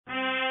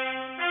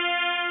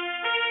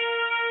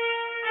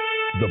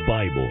The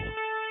Bible,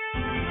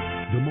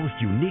 the most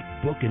unique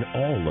book in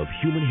all of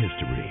human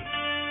history.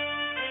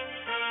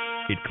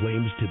 It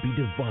claims to be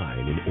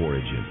divine in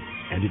origin,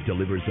 and it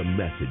delivers a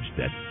message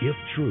that, if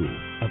true,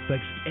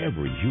 affects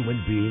every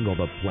human being on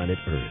the planet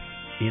Earth,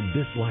 in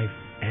this life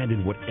and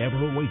in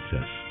whatever awaits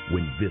us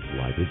when this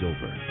life is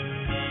over.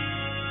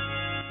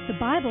 The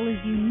Bible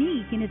is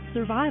unique in its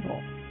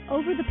survival.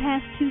 Over the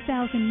past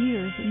 2,000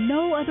 years,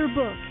 no other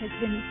book has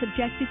been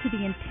subjected to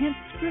the intense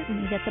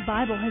scrutiny that the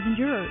Bible has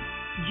endured.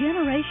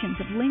 Generations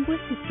of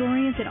linguists,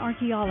 historians, and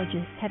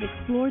archaeologists have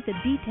explored the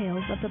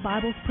details of the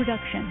Bible's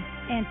production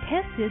and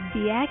tested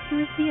the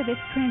accuracy of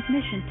its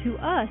transmission to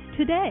us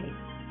today.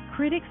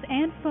 Critics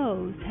and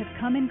foes have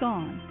come and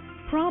gone.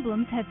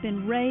 Problems have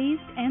been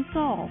raised and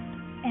solved,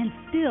 and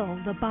still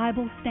the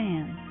Bible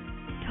stands,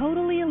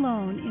 totally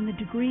alone in the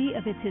degree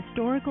of its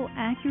historical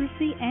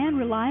accuracy and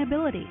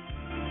reliability.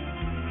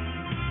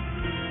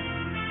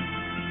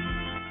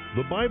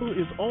 The Bible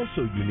is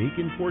also unique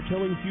in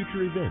foretelling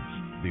future events.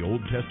 The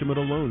Old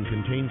Testament alone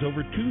contains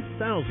over 2,000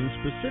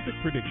 specific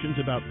predictions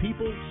about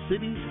people,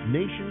 cities,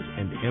 nations,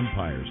 and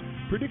empires.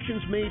 Predictions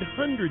made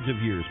hundreds of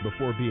years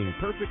before being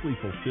perfectly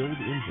fulfilled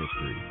in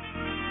history.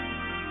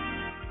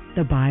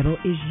 The Bible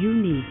is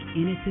unique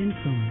in its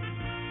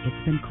influence.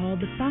 It's been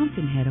called the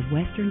fountainhead of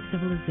Western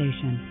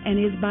civilization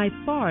and is by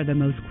far the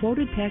most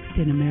quoted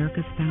text in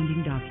America's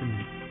founding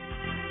documents.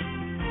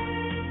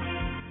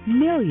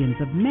 Millions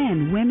of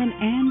men, women,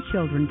 and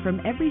children from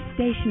every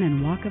station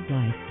and walk of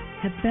life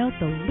have felt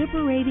the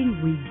liberating,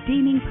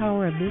 redeeming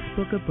power of this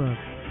book of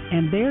books,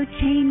 and their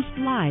changed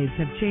lives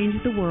have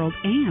changed the world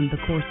and the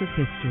course of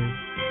history.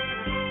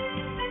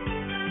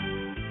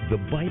 The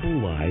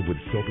Bible Live with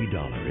Soapy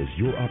Dollar is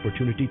your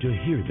opportunity to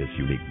hear this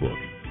unique book,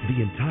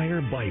 the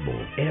entire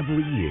Bible,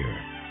 every year.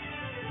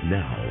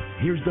 Now,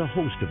 here's the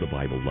host of the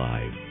Bible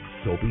Live,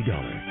 Soapy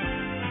Dollar.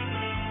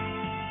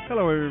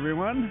 Hello,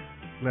 everyone.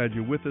 Glad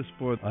you're with us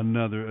for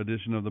another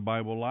edition of the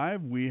Bible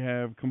Live. We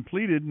have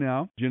completed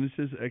now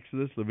Genesis,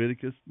 Exodus,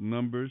 Leviticus,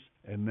 Numbers,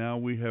 and now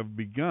we have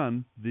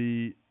begun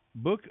the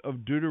book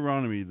of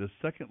Deuteronomy, the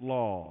second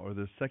law, or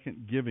the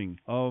second giving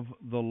of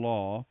the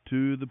law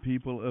to the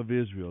people of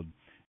Israel.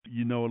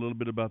 You know a little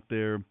bit about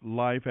their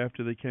life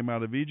after they came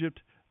out of Egypt,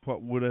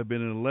 what would have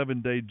been an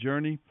 11-day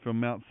journey from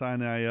Mount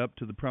Sinai up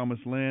to the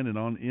Promised Land and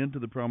on into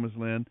the Promised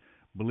Land,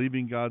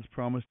 believing God's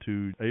promise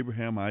to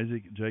Abraham,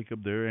 Isaac,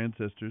 Jacob, their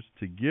ancestors,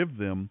 to give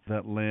them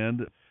that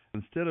land.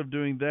 Instead of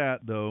doing that,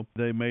 though,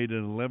 they made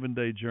an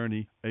 11-day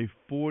journey, a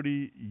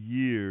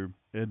 40-year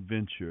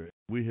adventure.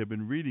 We have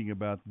been reading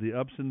about the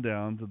ups and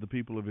downs of the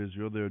people of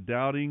Israel, their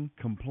doubting,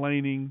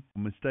 complaining,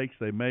 mistakes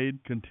they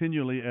made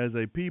continually as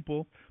a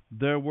people.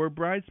 There were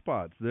bright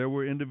spots. There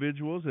were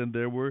individuals and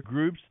there were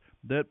groups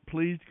that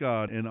pleased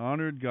God and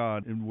honored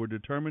God and were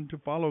determined to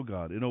follow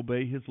God and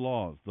obey His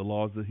laws, the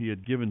laws that He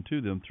had given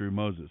to them through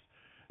Moses.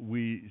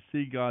 We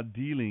see God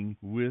dealing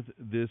with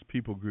this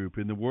people group.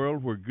 In the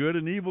world where good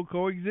and evil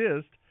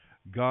coexist,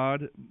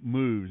 God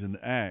moves and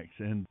acts,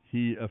 and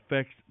He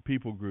affects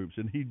people groups,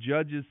 and He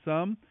judges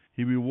some,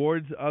 He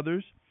rewards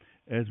others.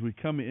 As we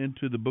come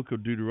into the book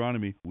of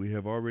Deuteronomy, we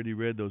have already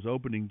read those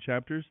opening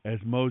chapters as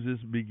Moses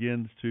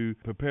begins to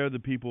prepare the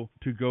people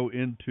to go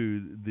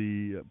into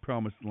the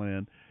promised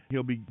land.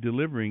 He'll be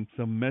delivering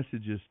some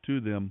messages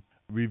to them,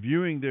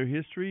 reviewing their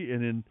history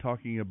and then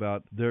talking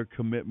about their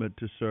commitment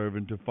to serve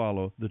and to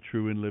follow the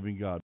true and living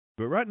God.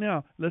 But right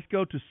now, let's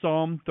go to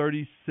Psalm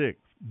 36,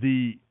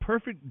 the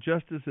perfect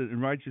justice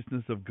and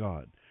righteousness of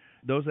God.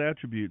 Those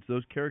attributes,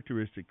 those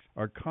characteristics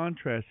are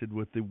contrasted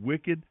with the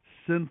wicked,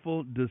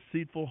 sinful,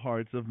 deceitful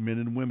hearts of men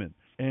and women.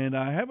 And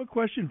I have a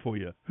question for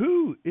you.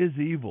 Who is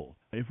evil?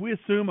 If we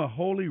assume a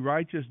holy,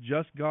 righteous,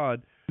 just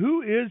God,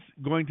 who is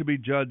going to be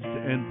judged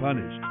and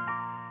punished?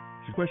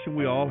 It's a question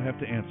we all have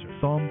to answer.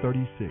 Psalm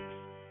 36.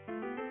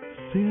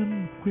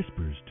 Sin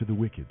whispers to the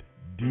wicked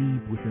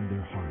deep within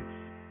their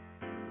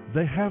hearts.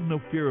 They have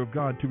no fear of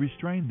God to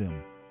restrain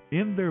them.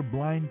 In their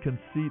blind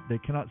conceit, they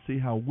cannot see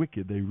how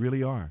wicked they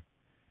really are.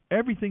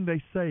 Everything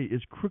they say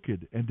is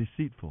crooked and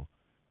deceitful.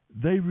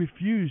 They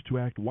refuse to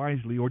act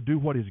wisely or do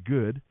what is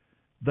good.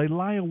 They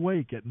lie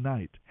awake at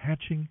night,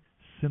 hatching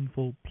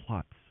sinful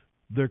plots.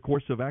 Their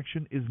course of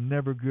action is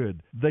never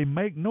good. They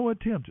make no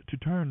attempt to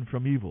turn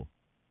from evil.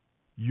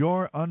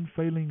 Your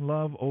unfailing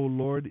love, O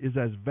Lord, is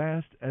as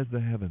vast as the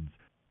heavens.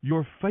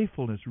 Your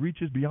faithfulness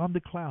reaches beyond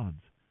the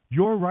clouds.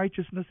 Your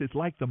righteousness is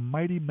like the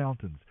mighty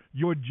mountains,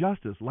 your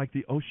justice like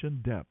the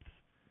ocean depths.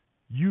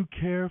 You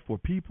care for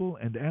people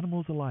and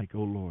animals alike, O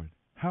Lord.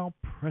 How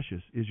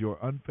precious is your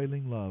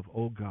unfailing love,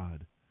 O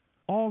God.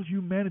 All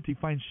humanity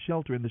finds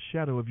shelter in the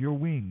shadow of your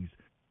wings.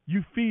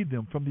 You feed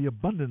them from the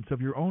abundance of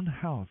your own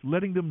house,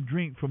 letting them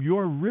drink from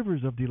your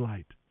rivers of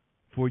delight.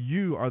 For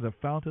you are the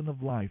fountain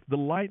of life, the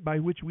light by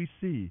which we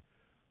see.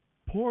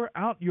 Pour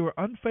out your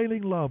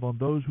unfailing love on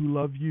those who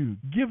love you.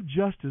 Give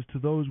justice to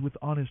those with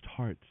honest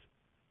hearts.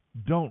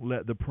 Don't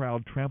let the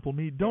proud trample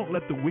me. Don't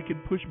let the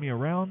wicked push me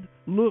around.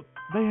 Look,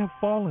 they have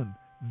fallen.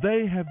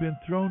 They have been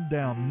thrown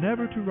down,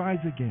 never to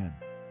rise again.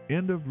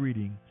 End of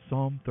reading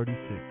Psalm 36.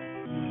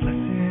 Blessed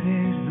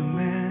is the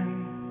man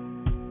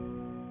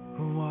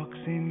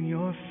walks in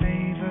your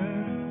favor,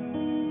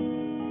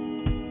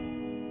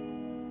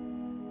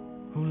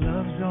 who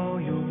loves all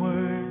your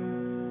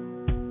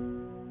words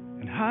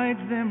and hides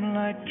them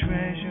like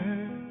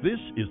treasure. This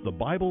is the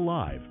Bible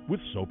Live with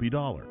Soapy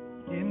Dollar.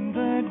 In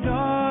the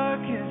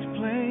darkest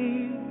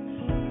place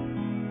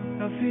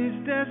of his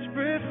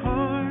desperate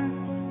heart,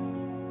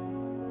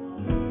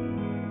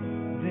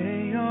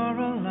 they are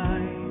a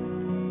light,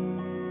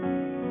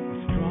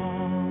 a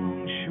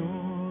strong,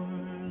 sure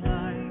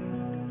light.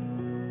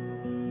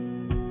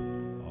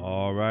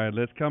 All right,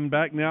 let's come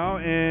back now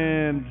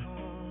and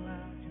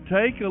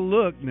take a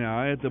look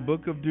now at the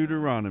book of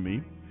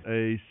Deuteronomy,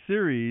 a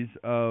series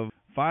of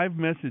 5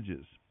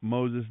 messages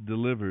Moses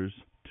delivers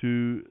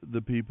to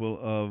the people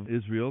of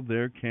Israel.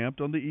 They're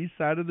camped on the east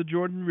side of the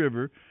Jordan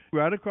River,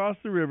 right across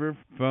the river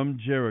from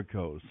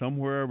Jericho,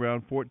 somewhere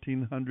around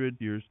 1400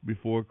 years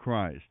before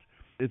Christ.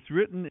 It's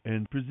written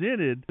and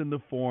presented in the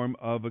form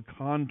of a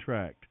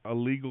contract, a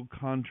legal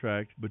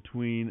contract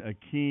between a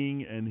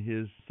king and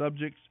his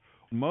subjects.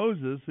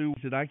 Moses, who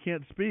said, I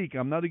can't speak,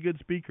 I'm not a good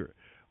speaker.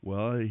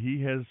 Well,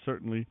 he has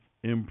certainly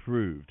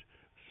improved.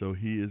 So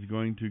he is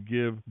going to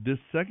give this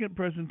second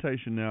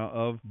presentation now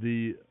of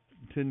the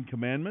 10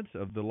 Commandments,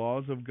 of the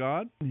laws of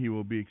God. He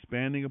will be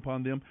expanding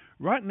upon them.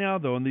 Right now,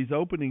 though, in these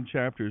opening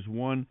chapters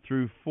 1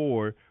 through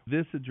 4,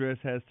 this address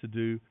has to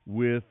do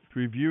with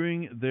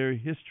reviewing their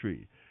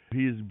history.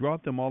 He has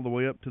brought them all the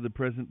way up to the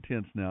present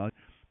tense now.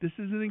 This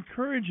is an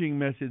encouraging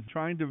message,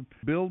 trying to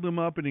build them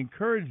up and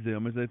encourage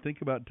them as they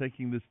think about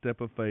taking this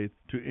step of faith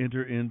to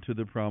enter into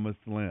the promised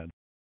land.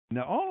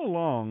 Now, all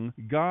along,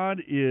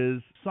 God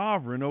is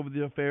sovereign over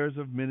the affairs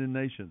of men and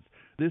nations.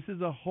 This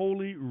is a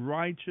holy,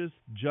 righteous,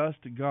 just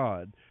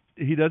God.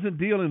 He doesn't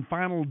deal in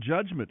final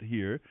judgment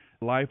here.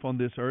 Life on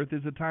this earth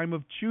is a time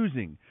of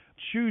choosing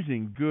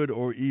good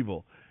or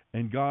evil.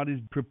 And God is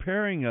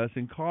preparing us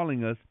and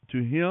calling us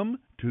to Him,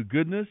 to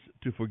goodness,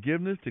 to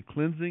forgiveness, to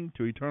cleansing,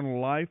 to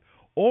eternal life,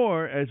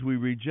 or, as we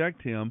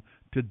reject Him,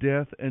 to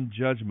death and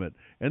judgment.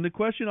 And the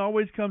question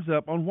always comes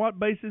up, on what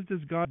basis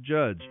does God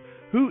judge?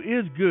 Who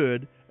is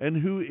good and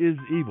who is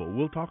evil?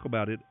 We'll talk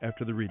about it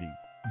after the reading.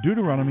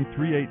 Deuteronomy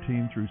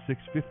 3:18 through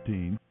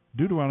 6:15,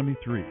 Deuteronomy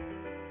 3.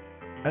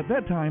 At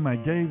that time I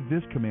gave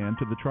this command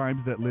to the tribes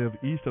that live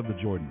east of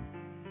the Jordan.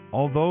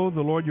 Although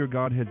the Lord your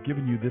God has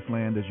given you this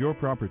land as your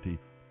property,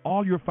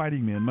 all your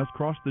fighting men must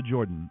cross the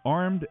Jordan,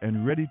 armed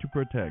and ready to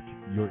protect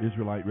your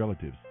Israelite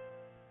relatives.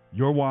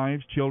 Your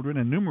wives, children,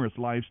 and numerous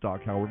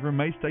livestock, however,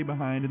 may stay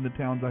behind in the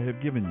towns I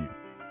have given you.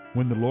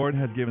 When the Lord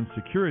has given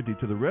security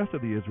to the rest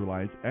of the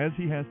Israelites, as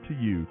He has to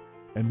you,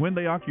 and when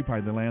they occupy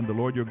the land the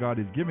Lord your God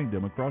is giving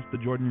them across the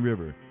Jordan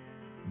River,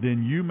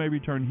 then you may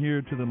return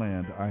here to the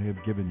land I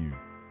have given you.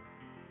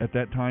 At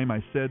that time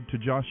I said to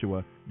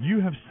Joshua,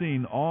 you have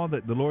seen all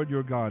that the Lord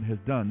your God has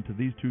done to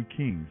these 2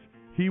 kings.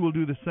 He will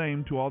do the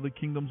same to all the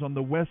kingdoms on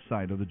the west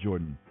side of the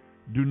Jordan.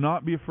 Do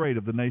not be afraid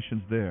of the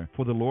nations there,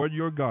 for the Lord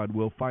your God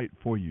will fight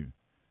for you.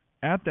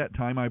 At that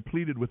time I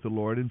pleaded with the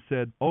Lord and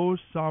said, O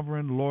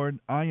sovereign Lord,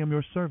 I am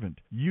your servant.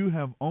 You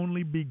have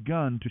only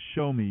begun to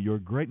show me your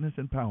greatness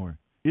and power.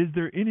 Is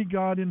there any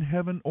God in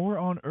heaven or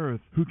on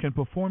earth who can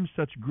perform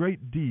such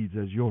great deeds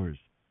as yours?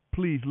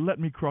 Please let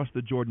me cross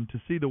the Jordan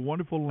to see the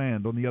wonderful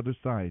land on the other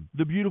side,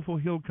 the beautiful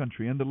hill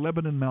country and the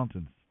Lebanon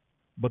mountains.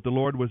 But the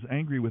Lord was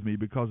angry with me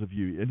because of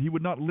you, and He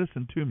would not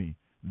listen to me.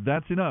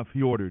 That's enough,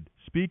 He ordered.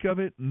 Speak of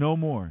it no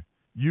more.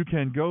 You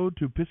can go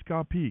to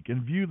Pisgah Peak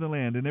and view the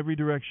land in every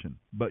direction,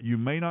 but you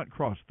may not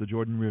cross the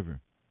Jordan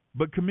River.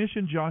 But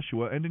commission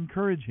Joshua and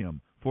encourage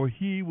him, for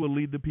he will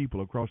lead the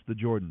people across the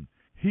Jordan.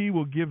 He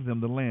will give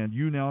them the land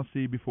you now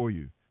see before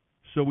you.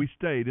 So we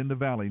stayed in the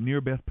valley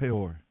near Beth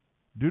Peor.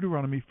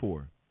 Deuteronomy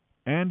 4.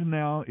 And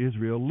now,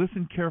 Israel,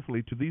 listen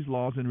carefully to these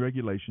laws and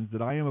regulations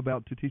that I am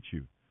about to teach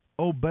you.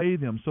 Obey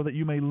them so that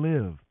you may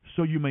live,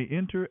 so you may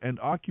enter and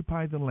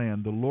occupy the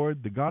land the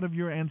Lord, the God of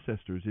your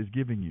ancestors, is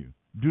giving you.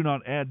 Do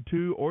not add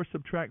to or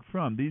subtract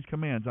from these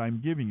commands I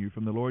am giving you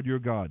from the Lord your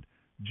God.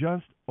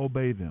 Just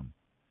obey them.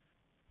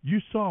 You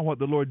saw what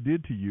the Lord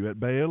did to you at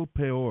Baal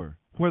Peor,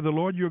 where the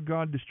Lord your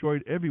God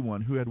destroyed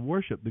everyone who had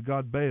worshipped the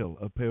god Baal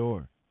of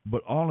Peor.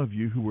 But all of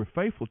you who were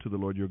faithful to the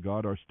Lord your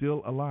God are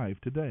still alive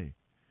today.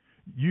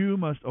 You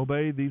must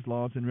obey these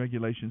laws and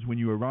regulations when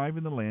you arrive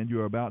in the land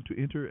you are about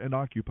to enter and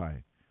occupy.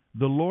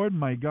 The Lord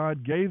my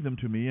God gave them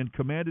to me and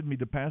commanded me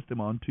to pass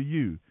them on to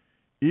you.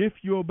 If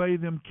you obey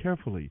them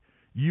carefully,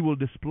 you will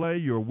display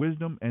your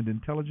wisdom and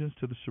intelligence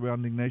to the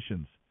surrounding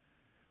nations.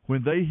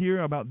 When they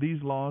hear about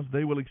these laws,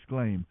 they will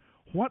exclaim,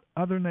 what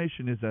other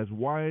nation is as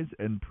wise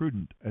and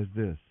prudent as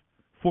this?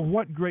 For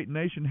what great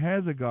nation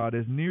has a God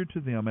as near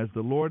to them as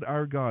the Lord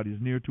our God is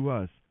near to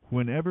us,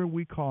 whenever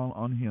we call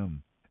on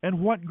Him? And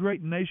what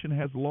great nation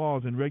has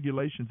laws and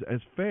regulations as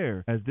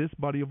fair as this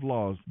body of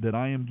laws that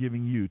I am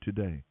giving you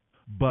today?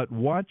 But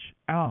watch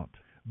out.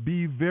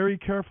 Be very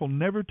careful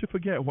never to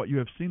forget what you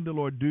have seen the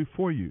Lord do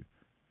for you.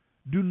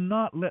 Do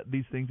not let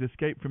these things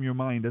escape from your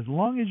mind as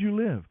long as you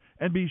live,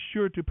 and be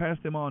sure to pass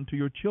them on to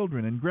your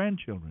children and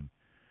grandchildren.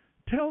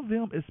 Tell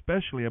them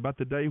especially about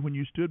the day when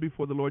you stood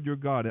before the Lord your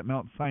God at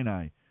Mount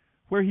Sinai,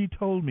 where he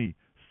told me,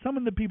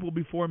 "Summon the people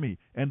before me,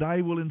 and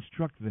I will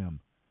instruct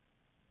them."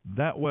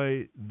 That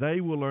way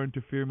they will learn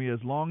to fear me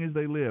as long as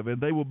they live,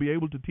 and they will be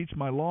able to teach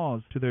my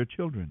laws to their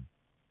children.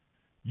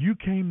 You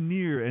came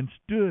near and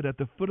stood at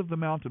the foot of the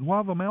mountain,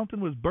 while the mountain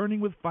was burning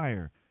with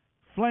fire.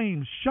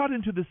 Flames shot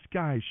into the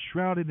sky,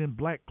 shrouded in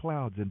black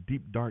clouds and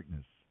deep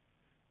darkness.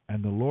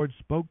 And the Lord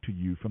spoke to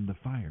you from the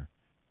fire.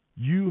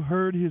 You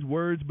heard his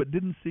words, but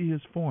didn't see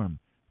his form.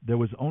 There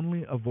was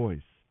only a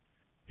voice.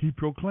 He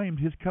proclaimed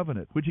his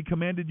covenant, which he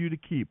commanded you to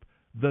keep,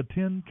 the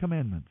 10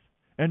 Commandments,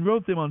 and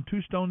wrote them on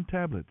 2 stone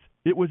tablets.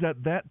 It was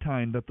at that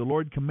time that the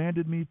Lord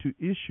commanded me to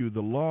issue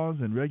the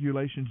laws and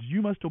regulations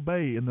you must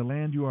obey in the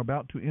land you are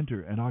about to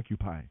enter and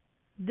occupy.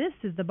 This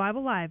is the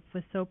Bible Live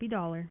with Soapy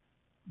Dollar.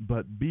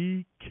 But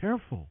be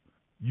careful.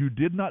 You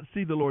did not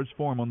see the Lord's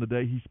form on the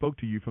day he spoke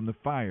to you from the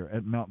fire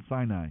at Mount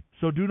Sinai.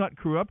 So do not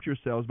corrupt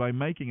yourselves by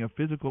making a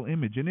physical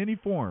image in any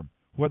form,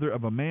 whether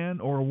of a man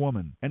or a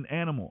woman, an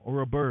animal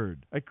or a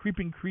bird, a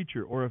creeping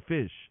creature or a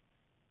fish.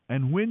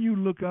 And when you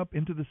look up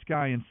into the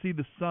sky and see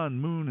the sun,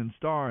 moon, and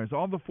stars,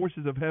 all the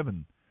forces of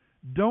heaven,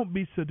 don't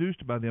be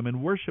seduced by them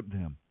and worship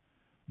them.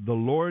 The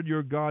Lord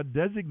your God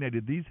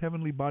designated these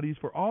heavenly bodies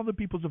for all the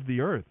peoples of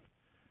the earth.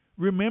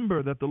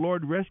 Remember that the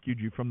Lord rescued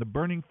you from the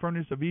burning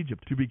furnace of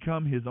Egypt to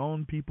become his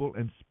own people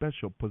and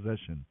special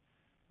possession.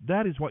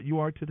 That is what you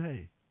are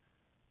today.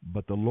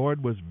 But the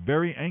Lord was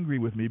very angry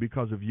with me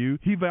because of you.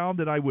 He vowed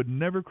that I would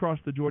never cross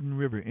the Jordan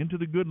River into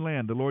the good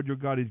land the Lord your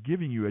God is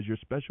giving you as your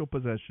special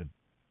possession.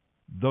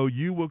 Though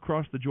you will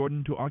cross the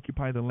Jordan to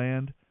occupy the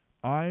land,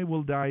 I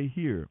will die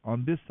here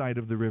on this side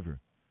of the river.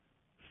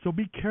 So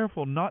be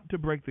careful not to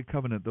break the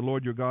covenant the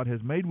Lord your God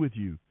has made with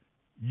you.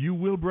 You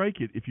will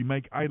break it if you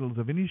make idols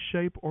of any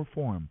shape or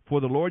form, for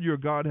the Lord your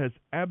God has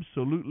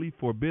absolutely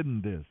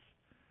forbidden this.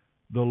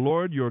 The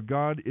Lord your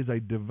God is a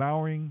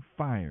devouring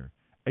fire,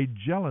 a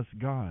jealous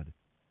God.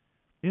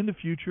 In the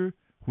future,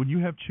 when you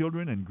have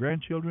children and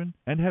grandchildren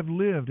and have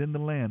lived in the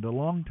land a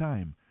long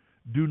time,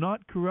 do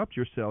not corrupt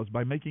yourselves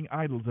by making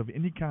idols of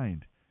any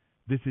kind.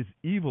 This is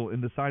evil in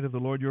the sight of the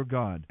Lord your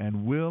God,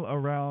 and will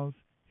arouse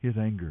his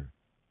anger.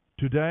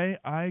 Today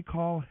I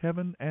call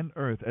heaven and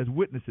earth as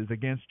witnesses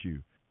against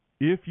you.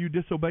 If you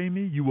disobey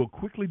me, you will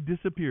quickly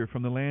disappear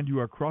from the land you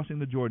are crossing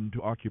the Jordan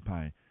to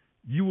occupy.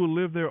 You will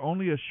live there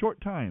only a short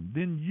time,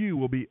 then you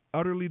will be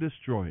utterly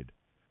destroyed.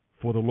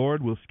 For the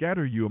Lord will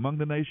scatter you among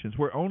the nations,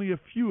 where only a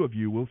few of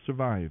you will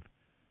survive.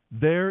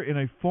 There, in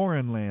a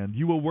foreign land,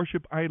 you will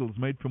worship idols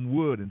made from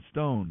wood and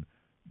stone,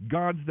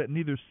 gods that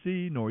neither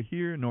see, nor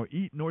hear, nor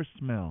eat, nor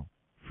smell.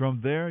 From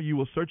there you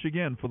will search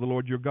again for the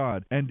Lord your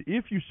God, and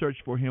if you search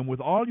for him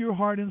with all your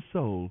heart and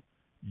soul,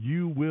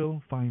 you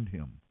will find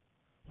him.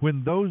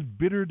 When those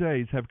bitter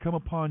days have come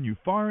upon you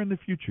far in the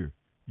future,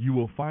 you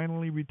will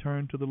finally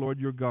return to the Lord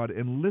your God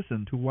and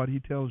listen to what he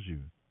tells you.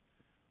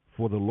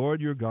 For the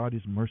Lord your God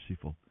is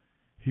merciful.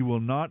 He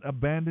will not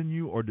abandon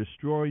you or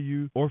destroy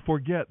you or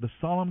forget the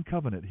solemn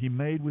covenant he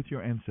made with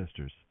your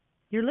ancestors.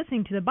 You're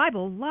listening to the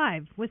Bible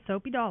Live with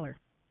Soapy Dollar.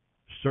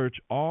 Search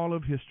all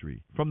of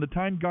history, from the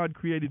time God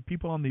created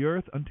people on the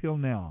earth until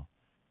now.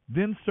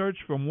 Then search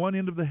from one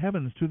end of the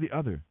heavens to the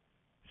other.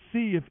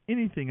 See if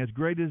anything as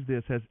great as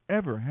this has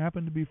ever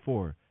happened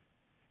before.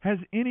 Has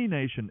any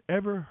nation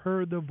ever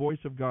heard the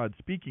voice of God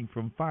speaking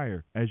from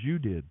fire as you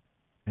did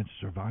and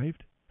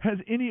survived? Has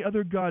any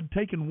other God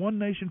taken one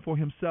nation for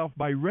himself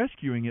by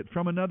rescuing it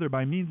from another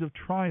by means of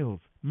trials,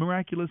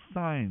 miraculous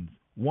signs,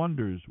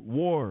 wonders,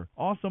 war,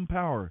 awesome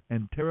power,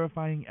 and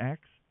terrifying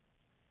acts?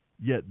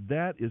 Yet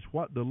that is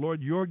what the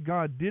Lord your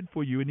God did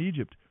for you in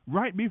Egypt,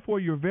 right before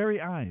your very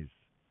eyes.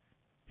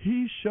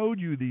 He showed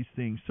you these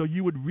things so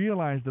you would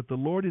realize that the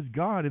Lord is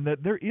God and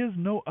that there is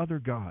no other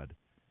God.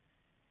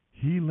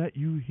 He let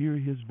you hear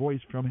his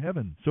voice from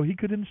heaven so he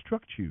could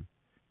instruct you.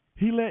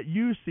 He let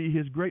you see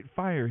his great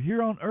fire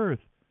here on earth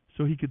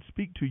so he could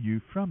speak to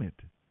you from it.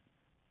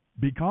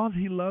 Because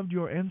he loved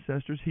your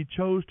ancestors, he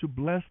chose to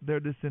bless their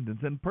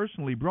descendants and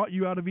personally brought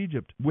you out of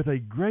Egypt with a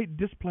great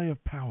display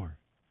of power.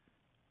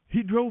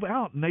 He drove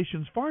out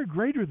nations far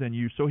greater than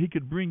you so he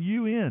could bring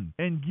you in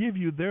and give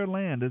you their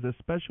land as a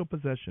special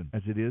possession,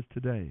 as it is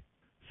today.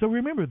 So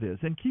remember this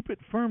and keep it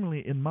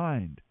firmly in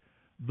mind.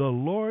 The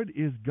Lord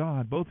is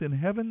God, both in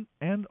heaven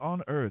and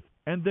on earth,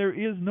 and there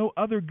is no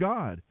other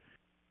God.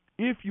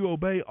 If you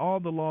obey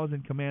all the laws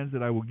and commands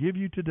that I will give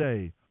you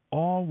today,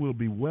 all will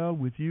be well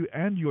with you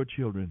and your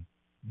children.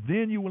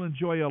 Then you will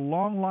enjoy a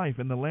long life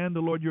in the land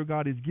the Lord your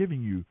God is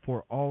giving you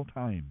for all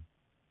time.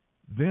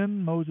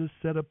 Then Moses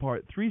set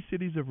apart 3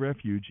 cities of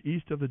refuge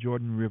east of the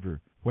Jordan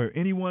River, where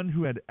anyone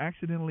who had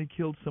accidentally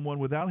killed someone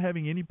without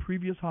having any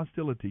previous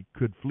hostility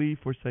could flee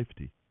for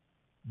safety.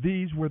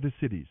 These were the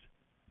cities: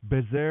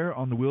 Bezer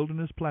on the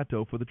wilderness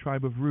plateau for the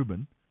tribe of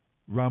Reuben,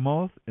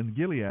 Ramoth in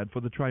Gilead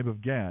for the tribe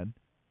of Gad,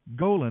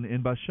 Golan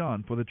in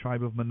Bashan for the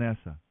tribe of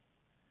Manasseh.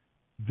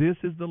 This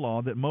is the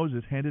law that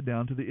Moses handed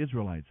down to the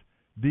Israelites.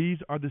 These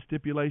are the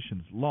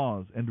stipulations,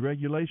 laws, and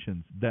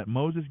regulations that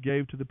Moses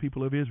gave to the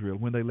people of Israel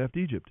when they left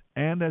Egypt,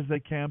 and as they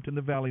camped in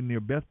the valley near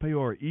Beth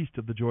Peor east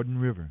of the Jordan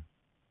River.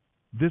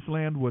 This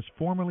land was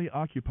formerly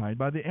occupied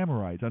by the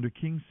Amorites under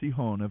King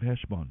Sihon of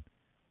Heshbon.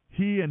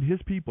 He and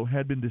his people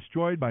had been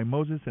destroyed by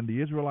Moses and the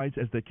Israelites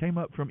as they came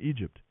up from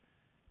Egypt.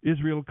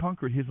 Israel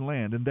conquered his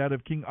land and that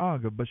of King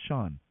Og of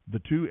Bashan, the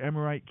two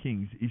Amorite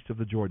kings east of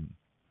the Jordan.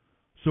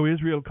 So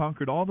Israel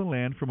conquered all the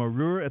land from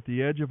Arur at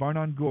the edge of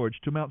Arnon Gorge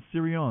to Mount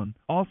Sirion,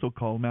 also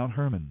called Mount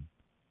Hermon.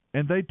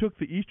 And they took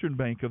the eastern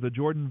bank of the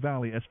Jordan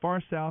Valley as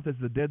far south as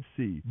the Dead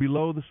Sea,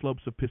 below the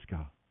slopes of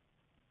Pisgah.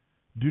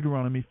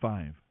 Deuteronomy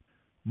 5.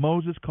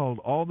 Moses called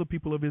all the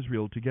people of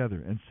Israel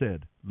together and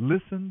said,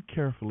 "Listen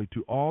carefully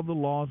to all the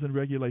laws and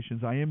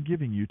regulations I am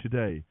giving you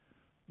today.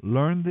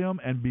 Learn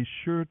them and be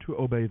sure to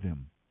obey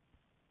them.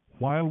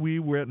 While we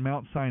were at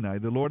Mount Sinai,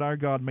 the Lord our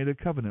God made a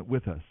covenant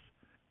with us.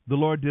 The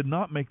Lord did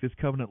not make this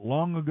covenant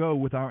long ago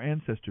with our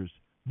ancestors,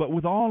 but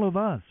with all of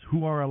us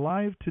who are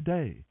alive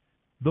today.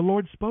 The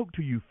Lord spoke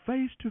to you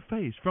face to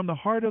face from the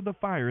heart of the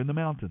fire in the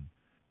mountain.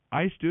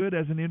 I stood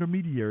as an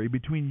intermediary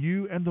between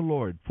you and the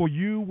Lord, for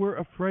you were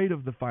afraid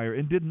of the fire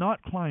and did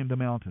not climb the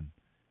mountain.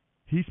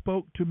 He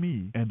spoke to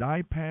me, and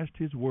I passed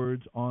his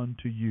words on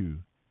to you.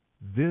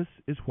 This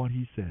is what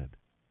he said.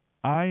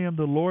 I am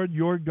the Lord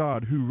your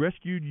God who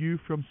rescued you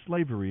from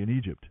slavery in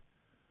Egypt.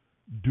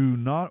 Do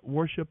not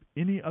worship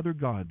any other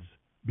gods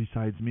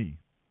besides me.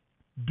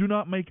 Do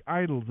not make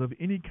idols of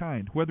any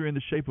kind, whether in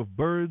the shape of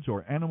birds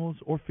or animals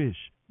or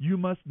fish. You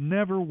must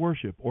never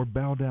worship or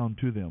bow down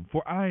to them.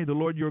 For I, the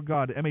Lord your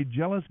God, am a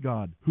jealous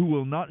God who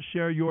will not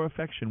share your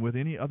affection with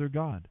any other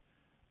god.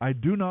 I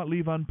do not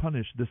leave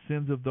unpunished the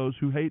sins of those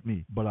who hate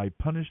me, but I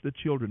punish the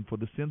children for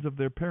the sins of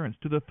their parents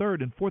to the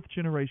third and fourth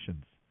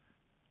generations.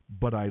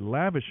 But I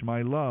lavish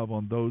my love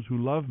on those who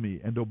love me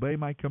and obey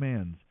my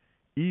commands,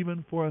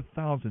 even for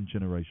 1,000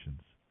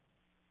 generations.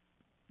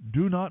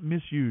 Do not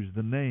misuse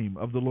the name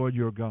of the Lord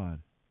your God.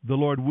 The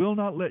Lord will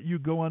not let you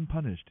go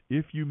unpunished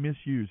if you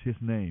misuse his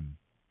name.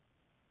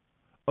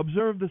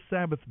 Observe the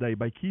Sabbath day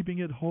by keeping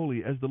it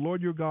holy as the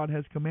Lord your God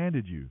has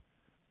commanded you.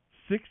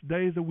 6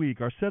 days a week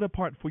are set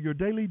apart for your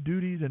daily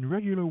duties and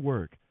regular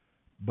work,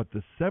 but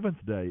the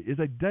seventh day is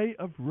a day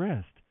of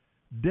rest,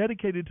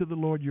 dedicated to the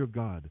Lord your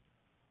God.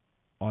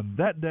 On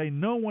that day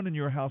no one in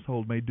your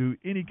household may do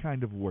any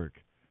kind of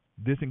work.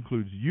 This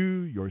includes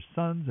you, your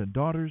sons and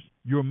daughters,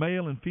 your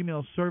male and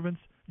female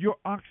servants, your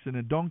oxen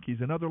and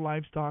donkeys and other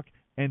livestock,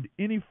 and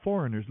any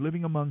foreigners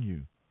living among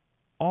you.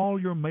 All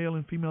your male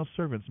and female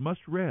servants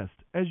must rest,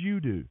 as you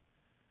do.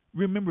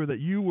 Remember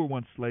that you were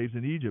once slaves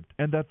in Egypt,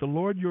 and that the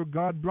Lord your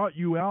God brought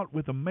you out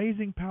with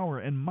amazing power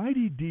and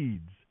mighty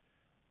deeds.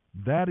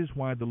 That is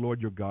why the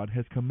Lord your God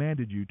has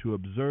commanded you to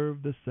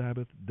observe the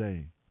Sabbath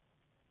day.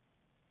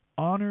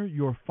 Honor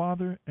your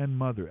father and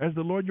mother, as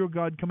the Lord your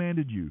God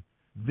commanded you.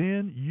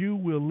 Then you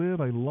will live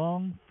a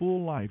long,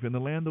 full life in the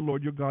land the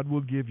Lord your God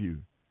will give you.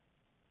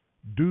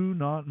 Do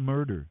not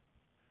murder.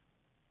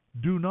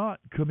 Do not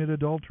commit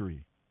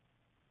adultery.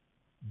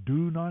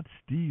 Do not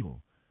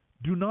steal.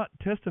 Do not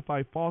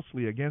testify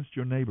falsely against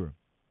your neighbor.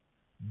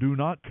 Do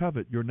not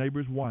covet your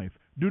neighbor's wife.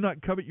 Do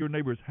not covet your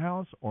neighbor's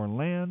house or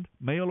land,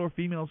 male or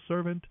female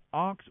servant,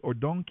 ox or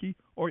donkey,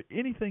 or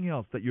anything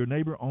else that your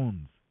neighbor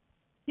owns.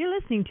 You're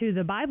listening to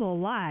The Bible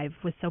Live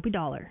with Soapy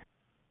Dollar.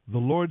 The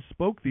Lord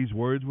spoke these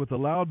words with a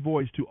loud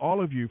voice to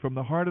all of you from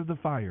the heart of the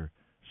fire,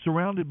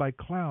 surrounded by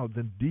clouds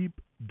and deep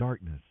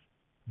darkness.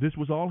 This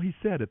was all he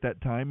said at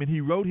that time, and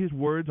he wrote his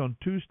words on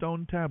 2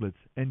 stone tablets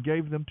and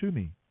gave them to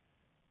me.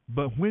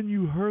 But when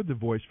you heard the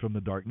voice from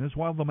the darkness,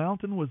 while the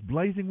mountain was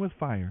blazing with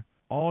fire,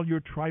 all your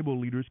tribal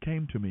leaders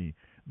came to me.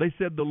 They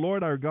said, "The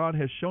Lord our God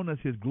has shown us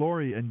his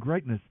glory and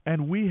greatness,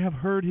 and we have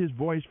heard his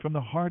voice from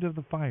the heart of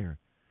the fire.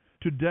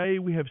 Today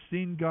we have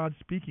seen God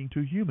speaking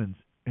to humans,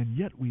 and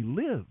yet we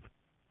live.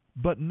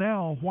 But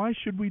now why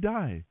should we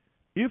die?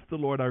 If the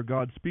Lord our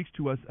God speaks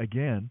to us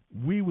again,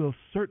 we will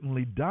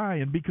certainly die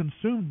and be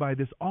consumed by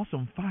this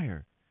awesome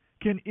fire.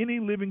 Can any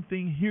living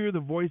thing hear the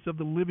voice of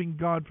the living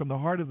God from the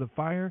heart of the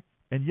fire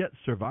and yet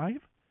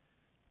survive?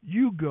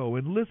 You go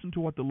and listen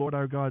to what the Lord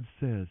our God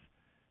says.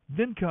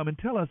 Then come and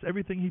tell us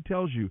everything he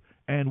tells you,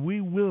 and we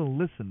will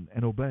listen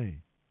and obey."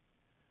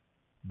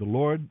 The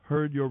Lord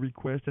heard your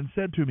request and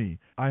said to me,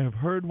 "I have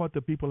heard what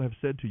the people have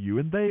said to you,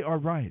 and they are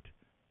right.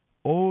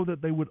 Oh,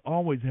 that they would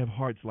always have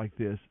hearts like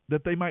this,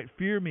 that they might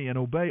fear me and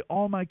obey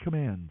all my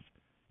commands.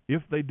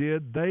 If they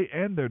did, they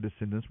and their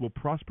descendants will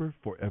prosper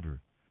forever.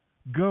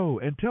 Go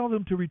and tell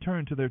them to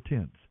return to their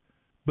tents.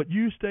 But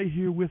you stay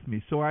here with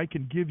me so I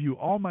can give you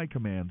all my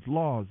commands,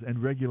 laws,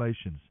 and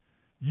regulations.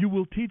 You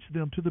will teach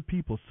them to the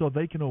people so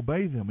they can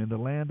obey them in the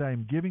land I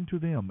am giving to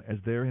them as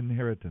their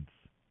inheritance."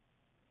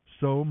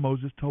 So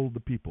Moses told the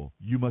people,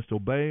 "You must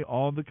obey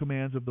all the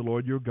commands of the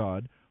Lord your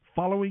God,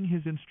 following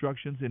his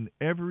instructions in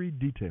every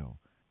detail.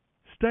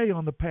 Stay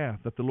on the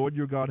path that the Lord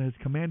your God has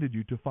commanded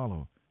you to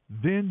follow.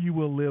 Then you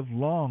will live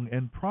long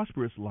and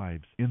prosperous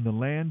lives in the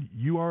land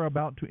you are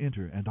about to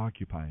enter and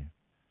occupy."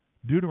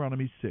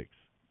 Deuteronomy 6.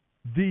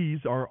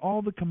 These are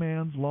all the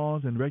commands,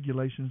 laws, and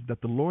regulations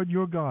that the Lord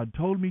your God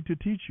told me to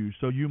teach you,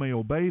 so you may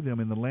obey them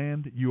in the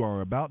land you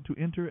are about to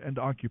enter and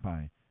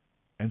occupy.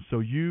 and so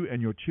you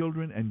and your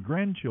children and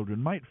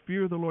grandchildren might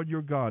fear the Lord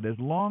your God as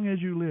long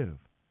as you live.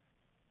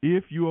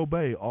 If you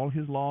obey all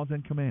his laws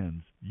and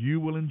commands,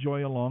 you will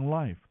enjoy a long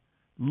life.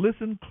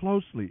 Listen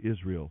closely,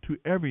 Israel, to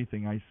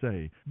everything I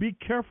say. Be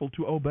careful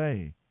to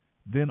obey.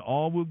 Then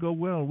all will go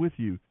well with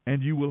you,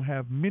 and you will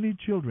have many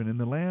children in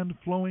the land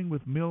flowing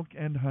with milk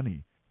and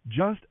honey,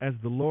 just as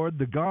the Lord,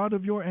 the God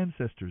of your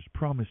ancestors,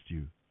 promised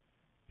you.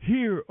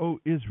 Hear, O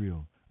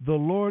Israel, the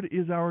Lord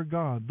is our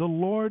God, the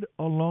Lord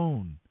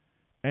alone.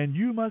 And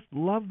you must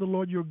love the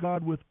Lord your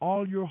God with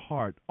all your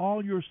heart,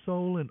 all your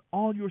soul, and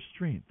all your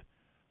strength.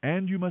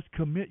 And you must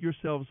commit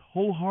yourselves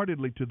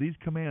wholeheartedly to these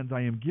commands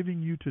I am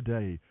giving you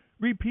today.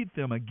 Repeat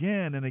them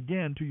again and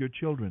again to your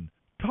children.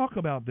 Talk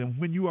about them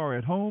when you are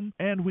at home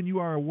and when you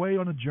are away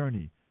on a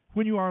journey,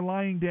 when you are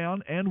lying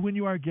down and when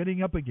you are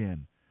getting up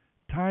again.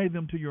 Tie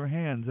them to your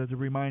hands as a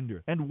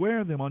reminder and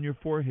wear them on your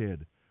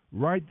forehead.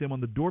 Write them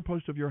on the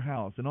doorpost of your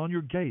house and on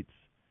your gates.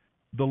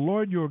 The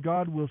Lord your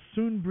God will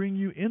soon bring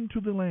you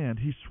into the land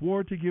he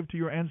swore to give to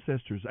your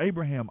ancestors,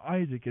 Abraham,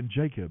 Isaac, and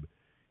Jacob.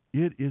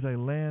 It is a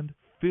land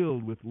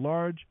filled with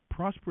large,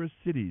 prosperous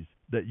cities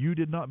that you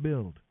did not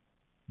build.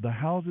 The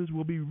houses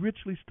will be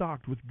richly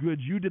stocked with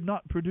goods you did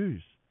not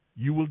produce.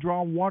 You will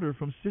draw water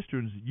from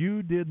cisterns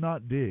you did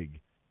not dig,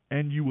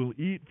 and you will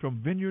eat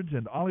from vineyards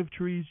and olive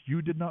trees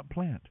you did not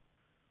plant.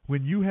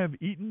 When you have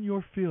eaten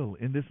your fill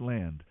in this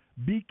land,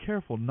 be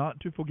careful not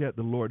to forget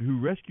the Lord who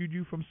rescued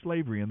you from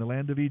slavery in the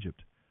land of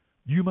Egypt.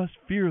 You must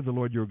fear the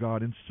Lord your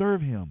God and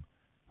serve him.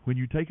 When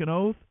you take an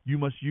oath, you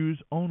must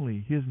use only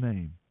his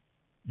name.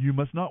 You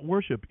must not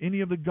worship any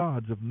of the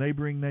gods of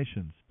neighboring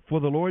nations, for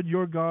the Lord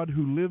your God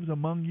who lives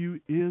among you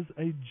is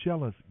a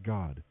jealous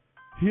God.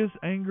 His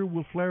anger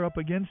will flare up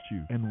against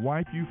you and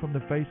wipe you from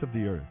the face of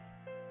the earth.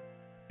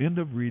 End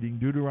of reading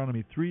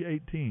Deuteronomy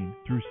 3:18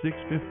 through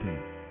 6:15.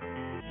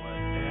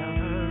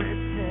 Whatever it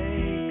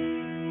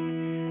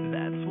takes,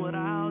 that's what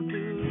I'll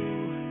do.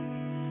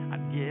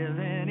 I'd give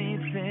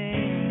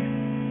anything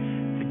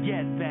to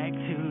get back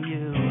to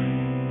you.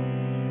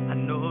 I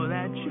know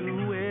that you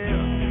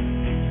will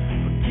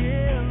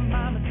forgive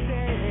my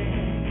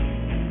mistakes,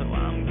 so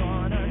I'm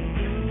gonna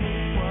do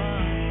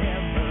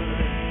whatever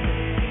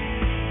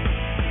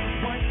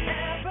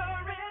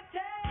it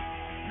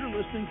takes. You're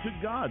listening to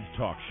God's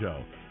talk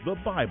show, The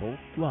Bible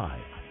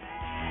Live.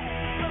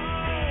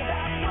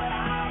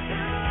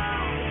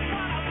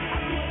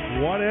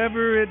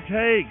 Whatever it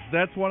takes,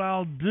 that's what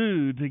I'll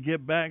do to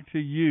get back to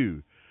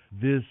you.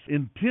 This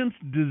intense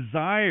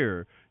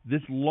desire,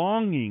 this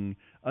longing,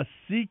 a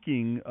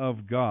seeking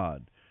of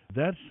God.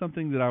 That's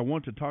something that I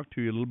want to talk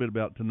to you a little bit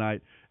about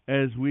tonight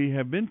as we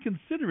have been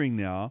considering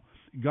now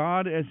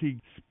God as he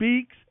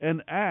speaks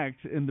and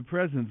acts in the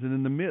presence and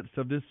in the midst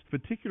of this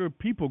particular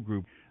people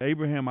group,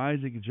 Abraham,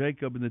 Isaac,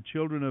 Jacob, and the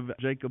children of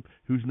Jacob,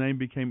 whose name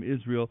became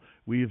Israel.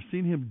 We have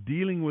seen him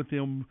dealing with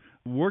them,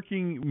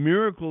 working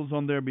miracles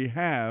on their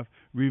behalf,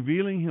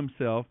 revealing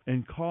himself,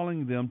 and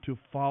calling them to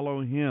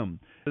follow him.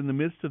 In the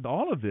midst of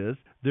all of this,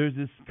 there's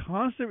this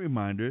constant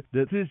reminder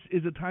that this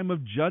is a time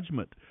of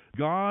judgment.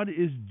 God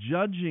is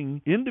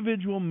judging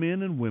individual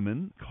men and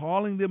women,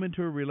 calling them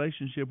into a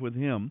relationship with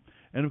him.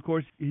 And, of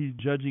course, he's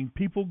judging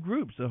people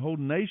groups, the whole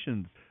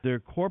nations, their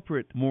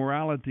corporate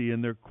morality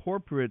and their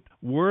corporate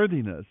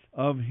worthiness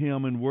of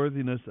him and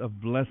worthiness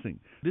of blessing.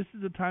 This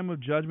is a time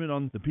of judgment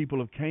on the people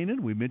of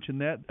Canaan. We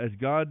mentioned that as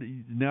God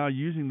now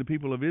using the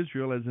people of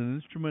Israel as an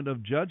instrument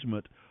of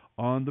judgment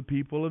on the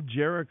people of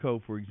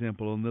Jericho, for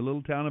example, in the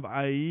little town of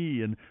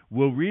Ai. And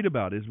we'll read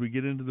about as we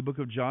get into the book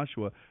of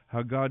Joshua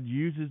how God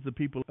uses the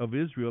people of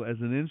Israel as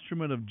an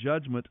instrument of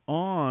judgment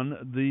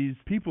on these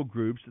people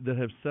groups that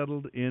have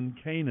settled in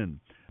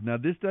Canaan. Now,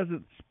 this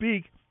doesn't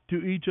speak to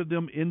each of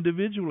them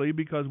individually,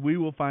 because we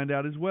will find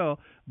out as well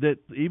that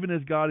even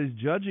as God is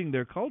judging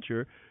their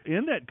culture,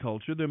 in that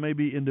culture there may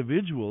be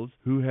individuals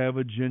who have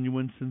a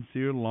genuine,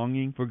 sincere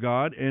longing for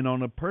God, and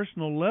on a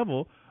personal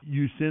level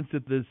you sense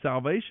that the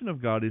salvation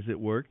of God is at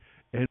work,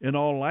 and in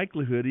all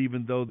likelihood,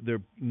 even though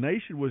their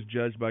nation was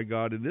judged by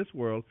God in this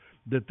world,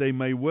 that they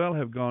may well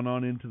have gone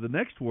on into the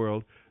next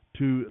world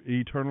to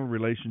eternal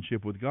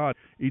relationship with God,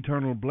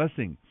 eternal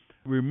blessing.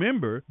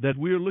 Remember that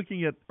we are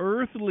looking at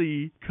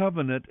earthly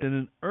covenant and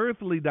an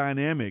earthly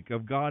dynamic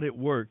of God at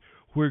work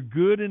where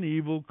good and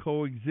evil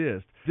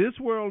coexist. This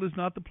world is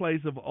not the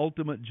place of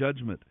ultimate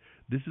judgment.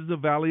 This is a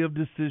valley of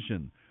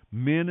decision.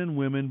 Men and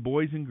women,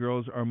 boys and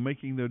girls are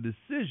making their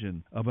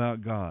decision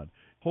about God.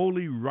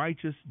 Holy,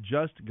 righteous,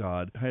 just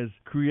God has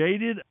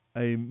created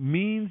a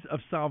means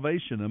of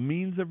salvation, a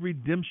means of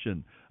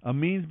redemption, a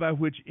means by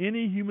which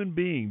any human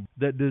being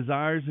that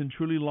desires and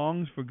truly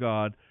longs for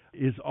God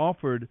is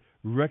offered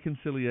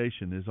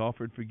reconciliation, is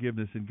offered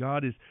forgiveness, and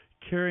God is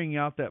carrying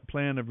out that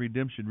plan of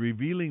redemption,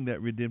 revealing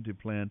that redemptive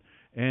plan,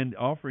 and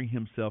offering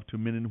himself to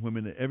men and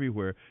women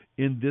everywhere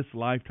in this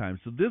lifetime.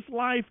 So this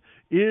life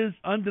is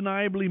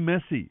undeniably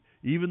messy.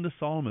 Even the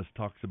psalmist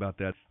talks about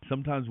that,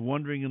 sometimes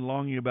wondering and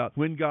longing about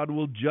when God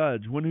will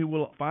judge, when he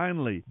will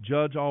finally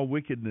judge all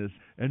wickedness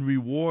and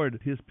reward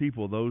his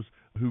people, those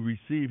who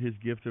receive his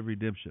gift of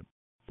redemption.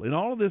 In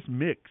all of this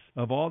mix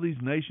of all these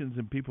nations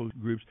and people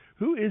groups,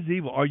 who is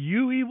evil? Are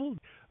you evil?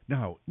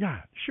 No,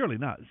 surely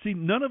not. See,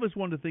 none of us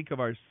want to think of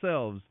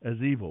ourselves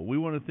as evil. We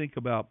want to think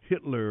about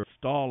Hitler,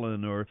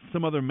 Stalin, or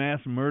some other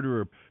mass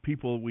murderer,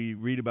 people we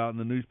read about in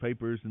the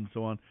newspapers and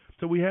so on.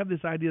 So we have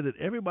this idea that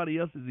everybody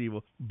else is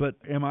evil, but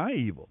am I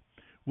evil?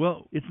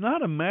 Well, it's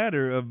not a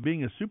matter of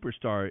being a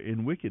superstar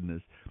in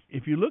wickedness.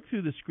 If you look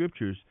through the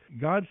Scriptures,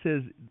 God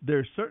says there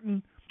are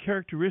certain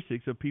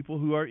characteristics of people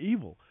who are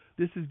evil.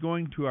 This is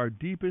going to our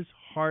deepest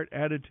heart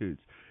attitudes.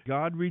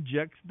 God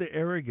rejects the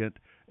arrogant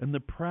and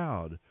the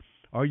proud.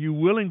 Are you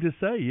willing to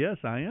say, yes,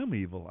 I am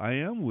evil, I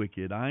am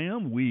wicked, I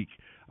am weak,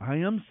 I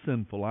am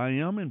sinful, I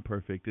am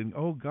imperfect, and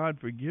oh, God,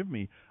 forgive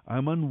me,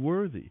 I'm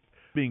unworthy.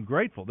 Being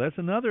grateful, that's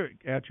another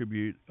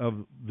attribute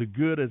of the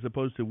good as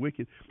opposed to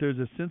wicked. There's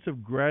a sense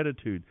of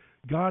gratitude.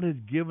 God has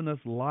given us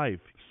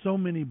life, so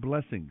many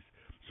blessings.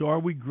 So are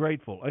we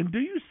grateful? And do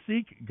you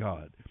seek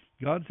God?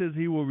 God says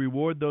He will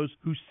reward those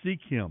who seek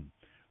Him,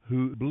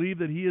 who believe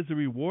that He is a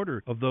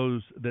rewarder of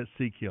those that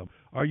seek Him.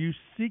 Are you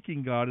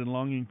seeking God and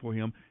longing for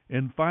Him?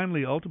 And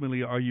finally,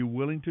 ultimately, are you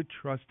willing to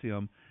trust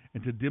Him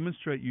and to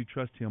demonstrate you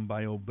trust Him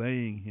by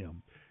obeying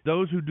Him?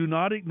 Those who do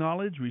not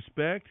acknowledge,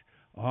 respect,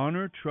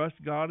 honor, trust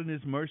God and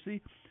His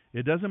mercy,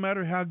 it doesn't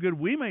matter how good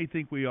we may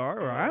think we are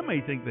or I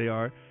may think they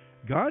are,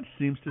 God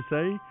seems to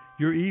say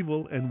you're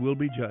evil and will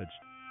be judged.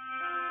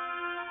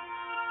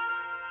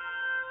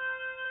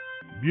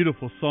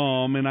 Beautiful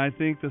psalm, and I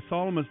think the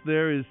psalmist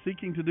there is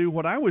seeking to do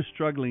what I was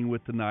struggling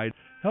with tonight,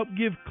 help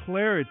give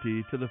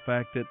clarity to the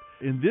fact that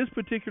in this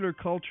particular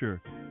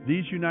culture,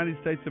 these United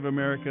States of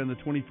America in the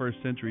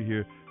 21st century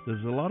here,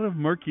 there's a lot of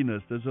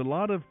murkiness, there's a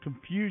lot of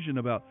confusion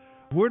about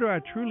where do I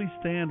truly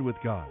stand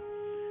with God.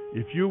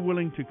 If you're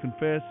willing to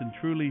confess and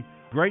truly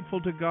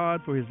grateful to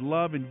God for His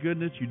love and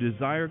goodness, you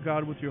desire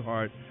God with your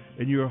heart,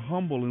 and you're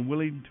humble and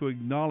willing to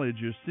acknowledge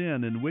your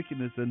sin and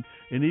wickedness and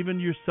even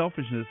your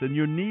selfishness and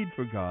your need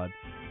for God,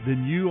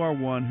 then you are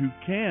one who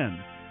can,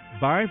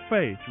 by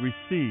faith,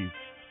 receive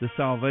the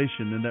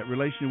salvation and that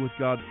relationship with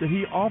God that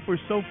He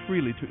offers so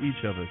freely to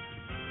each of us.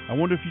 I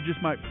wonder if you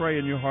just might pray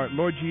in your heart,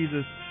 Lord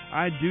Jesus,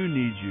 I do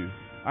need You.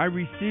 I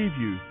receive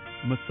You,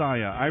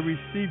 Messiah. I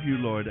receive You,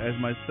 Lord, as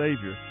my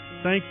Savior.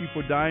 Thank You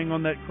for dying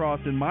on that cross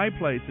in my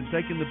place and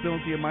taking the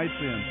penalty of my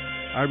sin.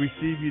 I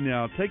receive You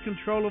now. Take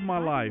control of my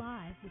life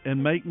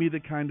and make me the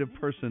kind of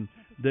person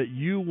that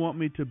You want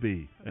me to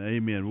be.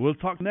 Amen. We'll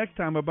talk next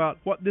time about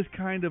what this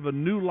kind of a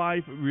new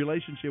life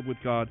relationship with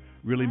God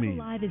really means.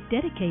 Bible Live is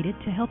dedicated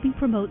to helping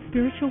promote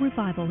spiritual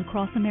revival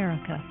across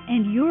America,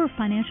 and your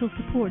financial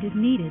support is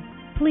needed.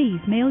 Please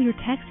mail your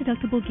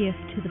tax-deductible gift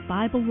to the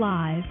Bible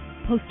Live,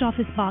 Post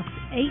Office Box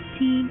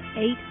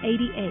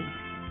 18888.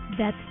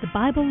 That's the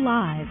Bible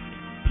Live,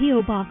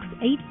 P.O. Box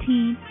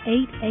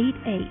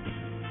 18888,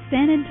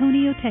 San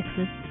Antonio,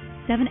 Texas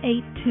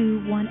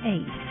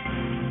 78218.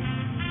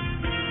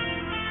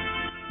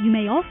 You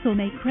may also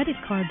make credit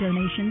card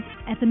donations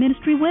at the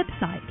ministry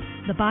website,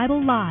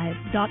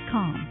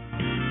 thebiblelive.com.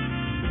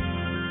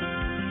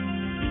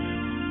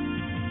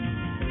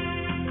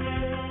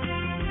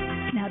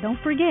 Now don't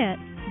forget,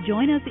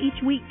 join us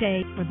each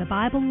weekday for The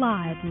Bible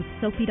Live with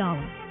Soapy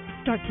Dollar.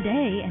 Start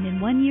today, and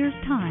in 1 year's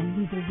time,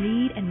 we will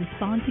read and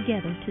respond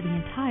together to the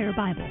entire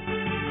Bible.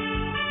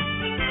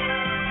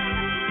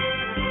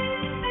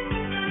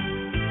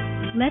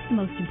 Let the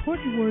most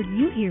important word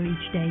you hear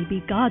each day be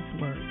God's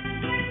Word.